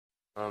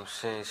I'm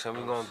saying, so we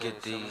gonna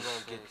get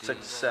these. Check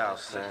this out,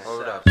 son.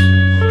 Hold up.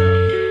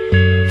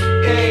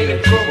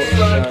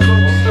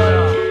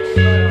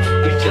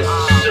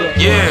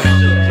 Yeah.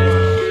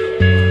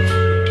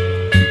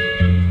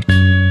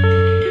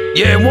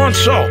 Yeah, one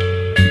so.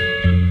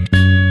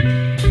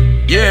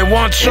 Yeah,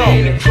 one so.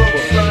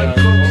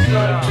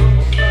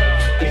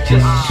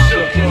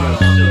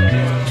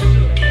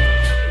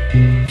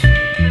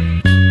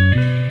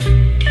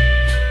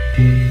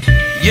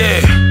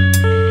 Yeah.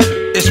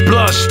 It's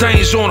blood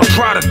stains on a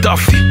Prada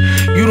Duffy.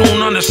 You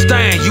don't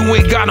understand, you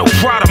ain't got no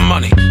Prada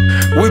money.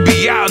 We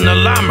be out in the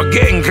llama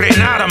getting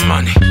Grenada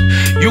money.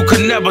 You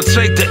can never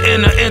take the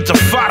inner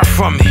intifada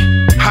from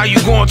me. How you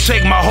gonna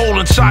take my whole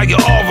entire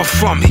aura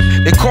from me?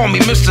 They call me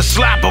Mr.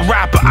 Slapper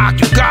Rapper,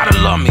 you gotta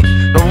love me.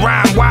 The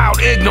rhyme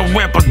wild,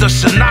 ignorant, but the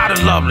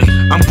sonata lovely.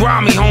 I'm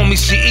grimy, homie,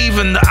 see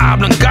even the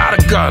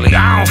oblongata gully.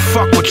 I don't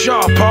fuck with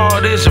y'all,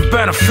 part isn't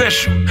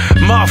beneficial.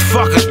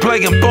 Motherfuckers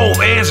playing both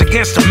ends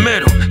against the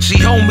middle. See,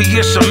 homie,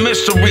 it's a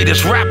mystery,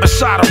 this rap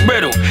inside a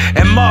riddle.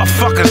 And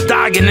motherfuckers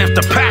dying if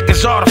the pack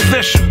is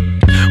artificial.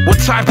 What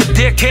type of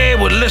dickhead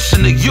would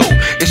listen to you?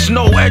 It's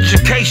no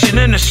education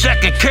in the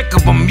second kick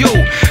of a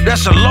mule.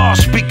 That's a law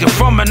speaking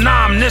from an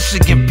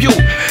omniscient view.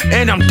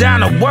 And I'm down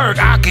to work,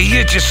 I can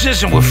hit your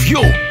system with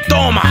you.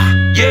 Toma,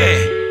 yeah,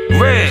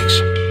 Rigz,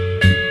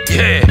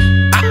 yeah.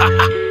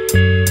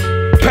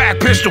 Pack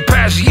pistol,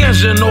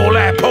 Pazienza and all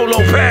that, Polo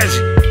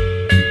Pazzi.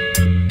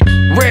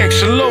 Rigz,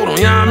 salute him,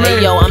 you know what I mean?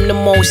 Hey, yo, I'm the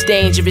most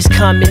dangerous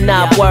coming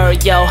up.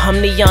 Word, yo,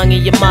 I'm the young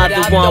and your mother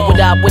one.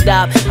 What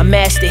up? I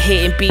master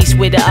hitting beats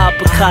with the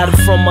uppercut.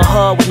 I'm from a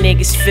hood where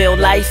niggas feel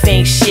life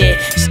ain't shit.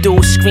 This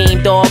dude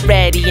screamed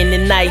already and the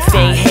knife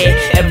ain't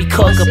hit. Every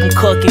cook up, I'm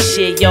cooking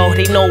shit, yo,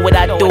 they know what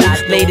I do.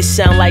 Later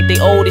sound like they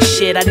old as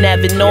shit, I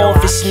never know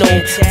if it's new.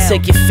 I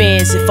took your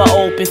fans if I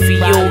open for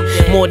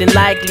you. More than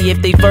likely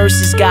if they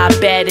verses got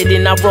better,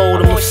 then I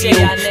rolled them a few.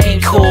 Be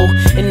cool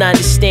and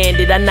understand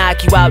it, I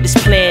knock you out this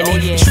planet.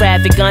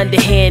 Traffic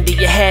underhanded,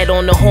 your head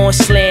on the horn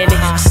slanted.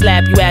 I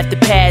slap you after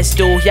pass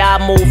due, y'all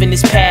moving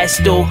this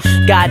past due.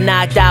 Got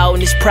knocked out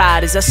in his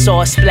pride as I saw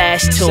a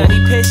splash too.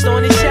 He pissed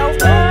on his shelf.